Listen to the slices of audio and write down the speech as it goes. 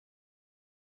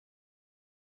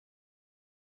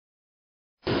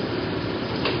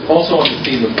also on the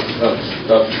theme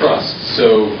of trust.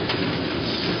 So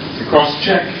the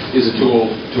cross-check is a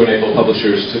tool to enable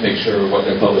publishers to make sure what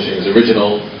they're publishing is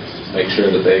original, to make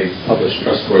sure that they publish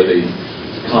trustworthy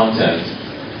content.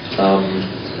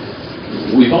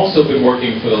 We've also been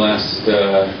working for the last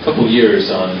couple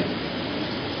years on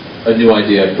a new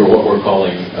idea for what we're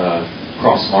calling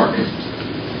CrossMark.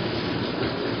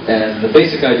 And the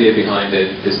basic idea behind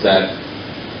it is that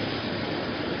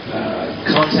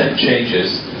content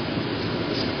changes,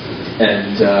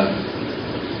 and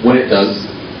when it does,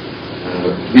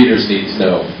 readers need to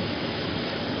know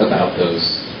about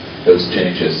those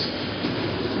changes.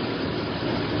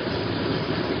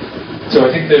 So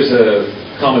I think there's a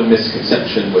common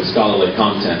misconception with scholarly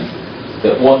content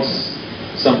that once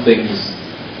something's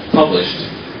published,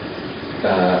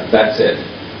 that's it.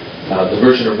 The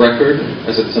version of record,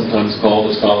 as it's sometimes called,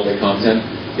 of scholarly content,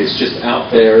 it's just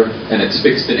out there and it's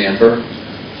fixed in amber,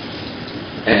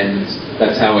 and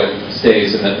that's how it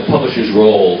stays, and that the publisher's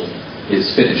role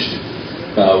is finished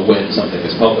when something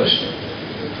is published.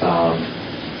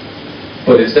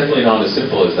 But it's definitely not as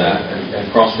simple as that,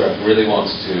 and CrossRef really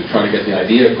wants to try to get the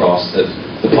idea across that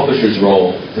the publisher's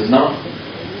role does not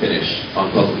finish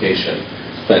on publication,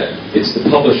 that it's the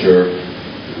publisher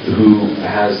who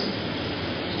has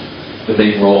the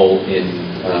main role in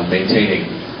maintaining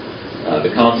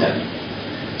the content.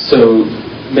 So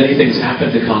many things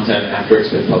happen to content after it's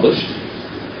been published: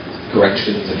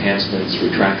 corrections, enhancements,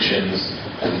 retractions,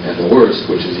 and the worst,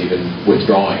 which is even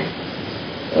withdrawing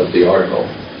of the article.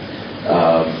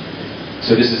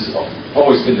 So this has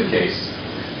always been the case,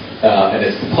 and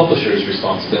it's the publisher's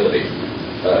responsibility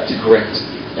to correct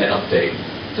and update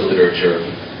the literature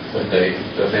that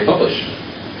they publish.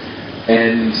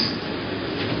 And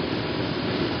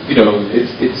you know,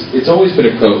 it's always been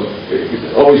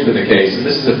the case, and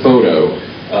this is a photo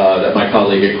that my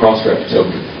colleague at CrossRef took.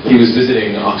 He was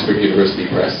visiting Oxford University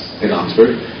Press in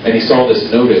Oxford, and he saw this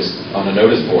notice on a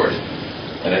notice board,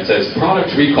 and it says,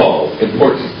 "Product recall,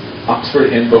 important,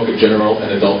 Oxford Handbook of General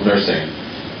and Adult Nursing."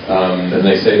 And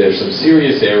they say there's some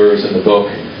serious errors in the book,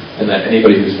 and that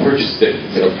anybody who's purchased it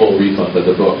can get a full refund of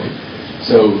the book.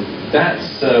 So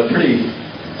that's pretty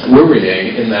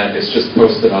worrying, in that it's just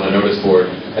posted on a notice board,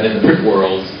 and in the print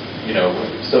world, you know,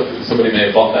 somebody may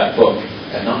have bought that book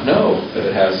and not know that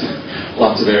it has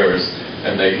lots of errors,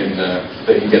 and they can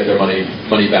get their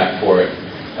money back for it.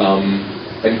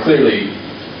 And clearly,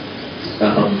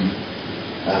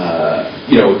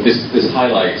 you know, this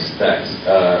highlights that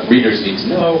readers need to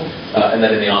know, and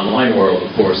that in the online world,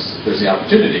 of course, there's the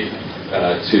opportunity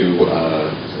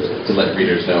to let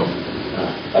readers know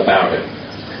about it.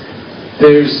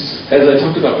 As I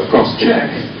talked about with cross-check,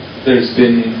 there's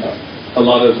been a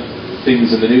lot of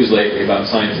things in the news lately about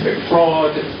scientific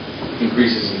fraud,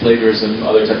 increases in plagiarism,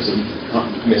 other types of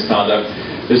misconduct.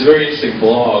 There's a very interesting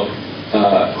blog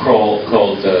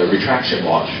called Retraction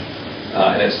Watch,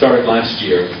 and it started last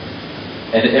year,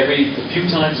 and every few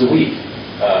times a week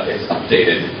it's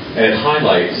updated, and it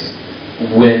highlights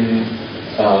when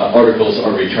articles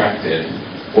are retracted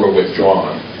or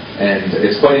withdrawn. And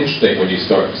it's quite interesting when you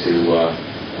start to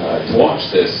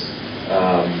watch this,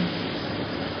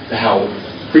 how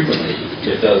frequently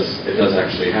it does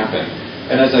actually happen.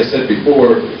 And as I said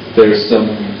before, there's some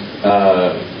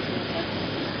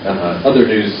other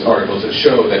news articles that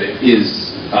show that it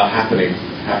is happening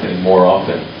more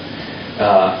often.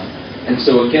 And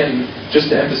so again, just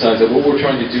to emphasize that what we're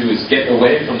trying to do is get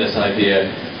away from this idea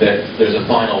that there's a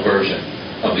final version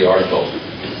of the article.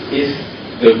 If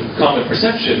the common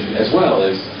perception as well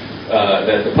is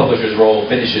that the publisher's role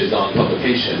finishes on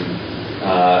publication,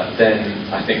 then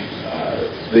I think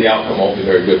the outcome won't be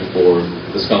very good for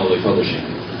the scholarly publishing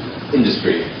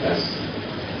industry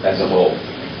as a whole.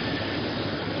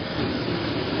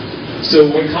 So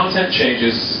when content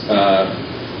changes,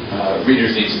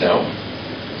 readers need to know.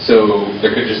 So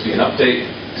there could just be an update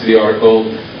to the article,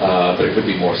 but it could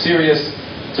be more serious.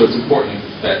 So it's important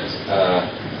that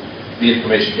the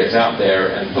information gets out there,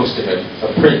 and posting a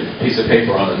print piece of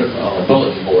paper on a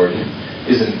bulletin board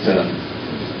isn't a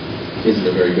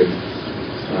very good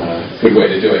way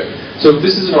to do it. So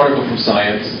this is an article from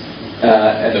Science,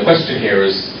 and the question here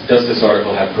is, does this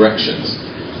article have corrections?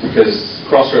 Because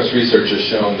CrossRef's research has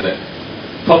shown that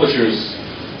publishers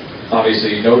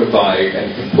obviously notify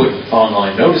and can put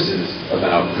online notices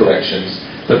about corrections,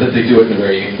 but that they do it in a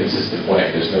very inconsistent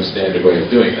way. There's no standard way of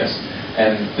doing this.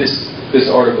 And this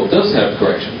article does have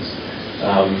corrections.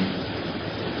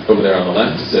 Over there on the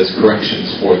left, it says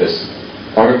corrections for this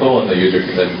article, and the user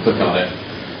can then click on it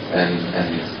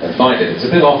and find it. It's a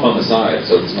bit off on the side,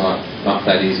 so it's not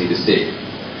that easy to see.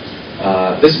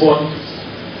 This one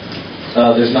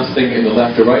There's nothing in the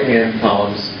left or right-hand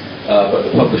columns, but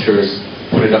the publishers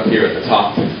put it up here at the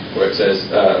top where it says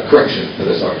correction for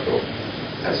this article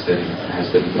has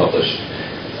been published.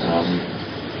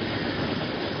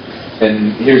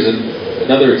 And here's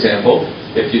another example.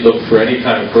 If you look for any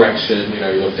kind of correction, you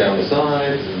look down the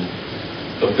sides and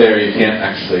look there, you can't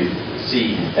actually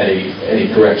see any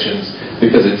corrections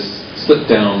because it's slipped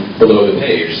down below the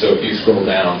page. So if you scroll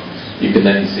down, you can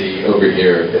then see over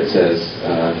here it says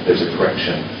there's a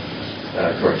correction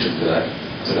to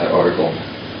that article.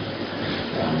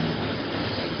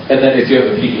 And then if you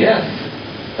have a PDF,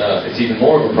 it's even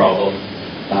more of a problem.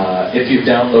 If you've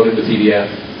downloaded the PDF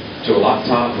to a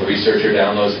laptop, a researcher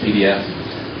downloads a PDF,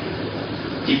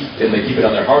 and they keep it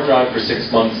on their hard drive for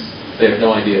 6 months, they have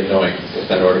no idea of knowing if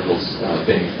that article's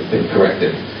been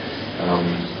corrected.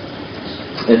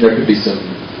 And there could be some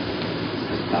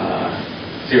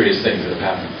serious things that have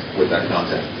happened with that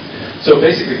content. So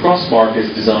basically, CrossMark is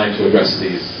designed to address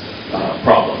these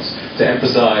problems, to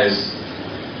emphasize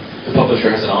the publisher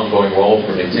has an ongoing role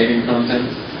for maintaining content,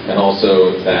 and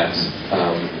also that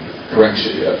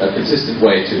correction, a consistent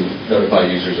way to notify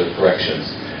users of corrections.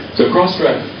 So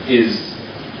CrossRef is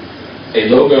a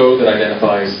logo that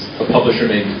identifies a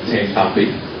publisher-maintained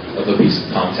copy of a piece of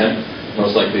content,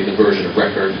 most likely the version of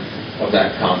record of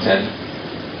that content.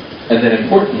 And then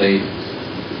importantly,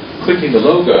 clicking the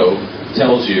logo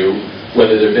tells you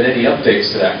whether there have been any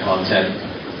updates to that content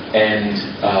and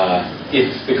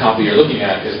if the copy you're looking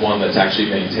at is one that's actually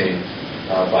maintained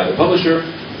by the publisher,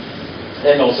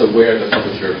 and also where the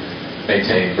publisher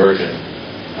maintained version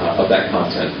of that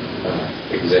content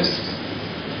exists.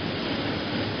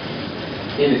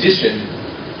 In addition,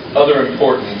 other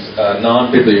important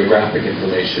non-bibliographic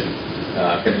information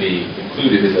can be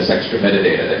included in this extra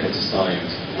metadata that gets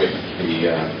assigned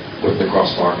with the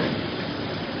cross-marking.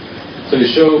 So to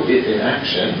show it in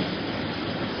action,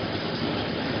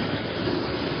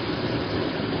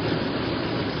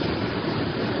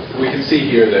 we can see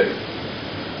here that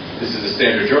this is a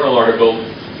standard journal article,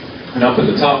 and up in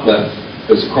the top left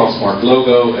there's a CrossMark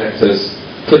logo, and it says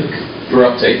click for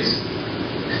updates.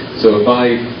 So if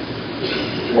I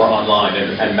were online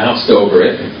and moused over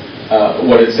it,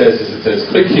 what it says is it says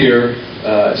click here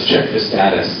to check the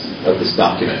status of this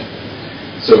document.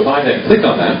 So if I then click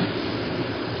on that,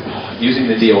 using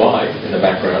the DOI in the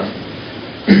background,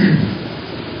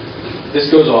 this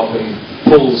goes off and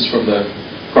pulls from the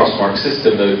CrossMark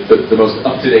system the most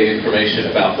up-to-date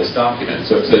information about this document.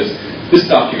 So it says this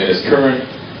document is current.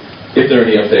 If there are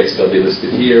any updates, they'll be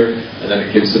listed here, and then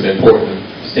it gives some important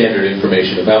standard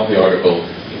information about the article,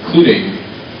 including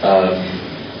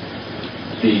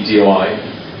the DOI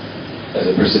as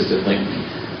a persistent link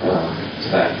to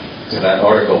that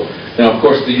article. Now, of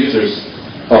course, the user's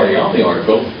already on the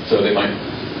article, so they might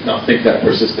not think that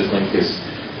persistent link is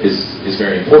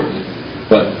very important,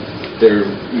 but there are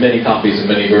many copies and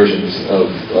many versions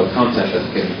of content that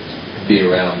can be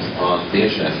around on the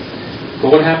internet.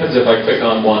 But what happens if I click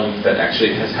on one that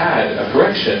actually has had a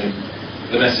correction?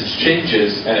 The message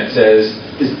changes and it says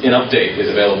an update is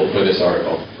available for this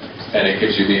article, and it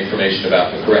gives you the information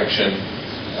about the correction,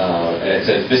 and it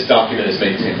says this document is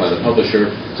maintained by the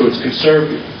publisher. So it's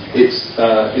conserved. It's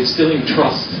instilling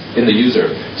trust in the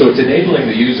user. So it's enabling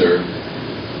the user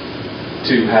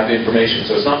to have information.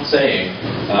 So it's not saying,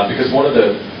 because one of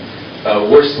the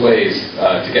worst ways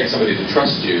to get somebody to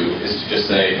trust you is to just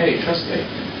say, hey, trust me.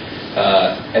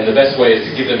 And the best way is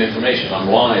to give them information on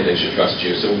why they should trust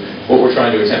you. So what we're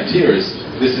trying to attempt here is,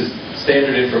 this is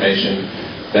standard information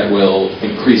that will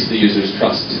increase the user's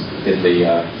trust in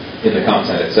the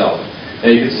content itself. Now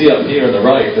you can see up here on the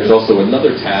right, there's also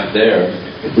another tab there.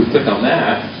 If we click on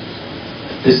that,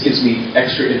 this gives me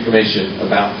extra information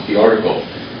about the article.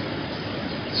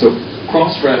 So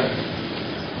CrossRef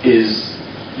is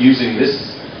using this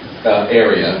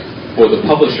area for the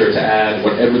publisher to add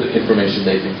whatever the information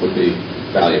they think would be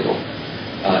valuable.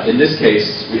 In this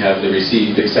case, we have the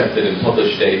received, accepted, and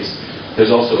published dates.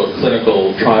 There's also a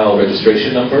clinical trial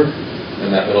registration number,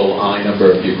 and that little I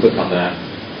number, if you click on that,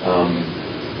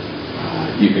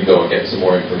 you can go and get some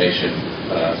more information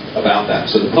about that.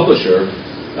 So the publisher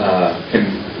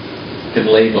can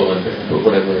label and put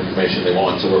whatever information they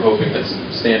want. So we're hoping that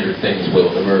some standard things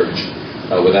will emerge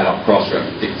without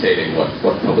CrossRef dictating what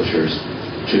publishers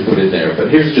should put in there. But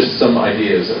here's just some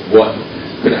ideas of what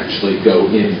could actually go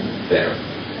in there.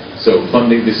 So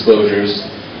funding disclosures.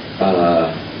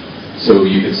 So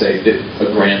you could say that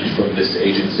a grant from this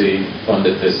agency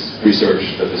funded this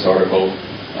research that this article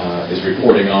is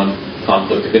reporting on.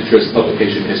 Conflict of interest,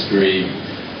 publication history,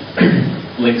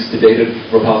 links to data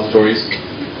repositories.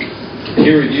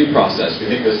 Peer review process. We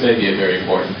think this may be very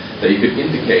important. that you could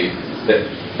indicate that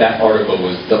that article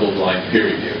was double-blind peer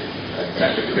reviewed. And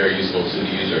that could be very useful to the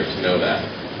user to know that.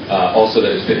 Also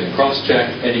that it's been in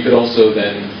cross-check, and you could also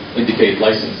then indicate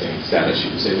licensing status.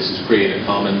 You could say this is Creative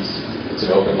Commons, it's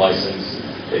an open license,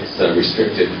 it's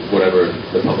restricted, whatever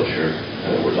the publisher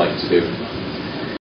would like to do.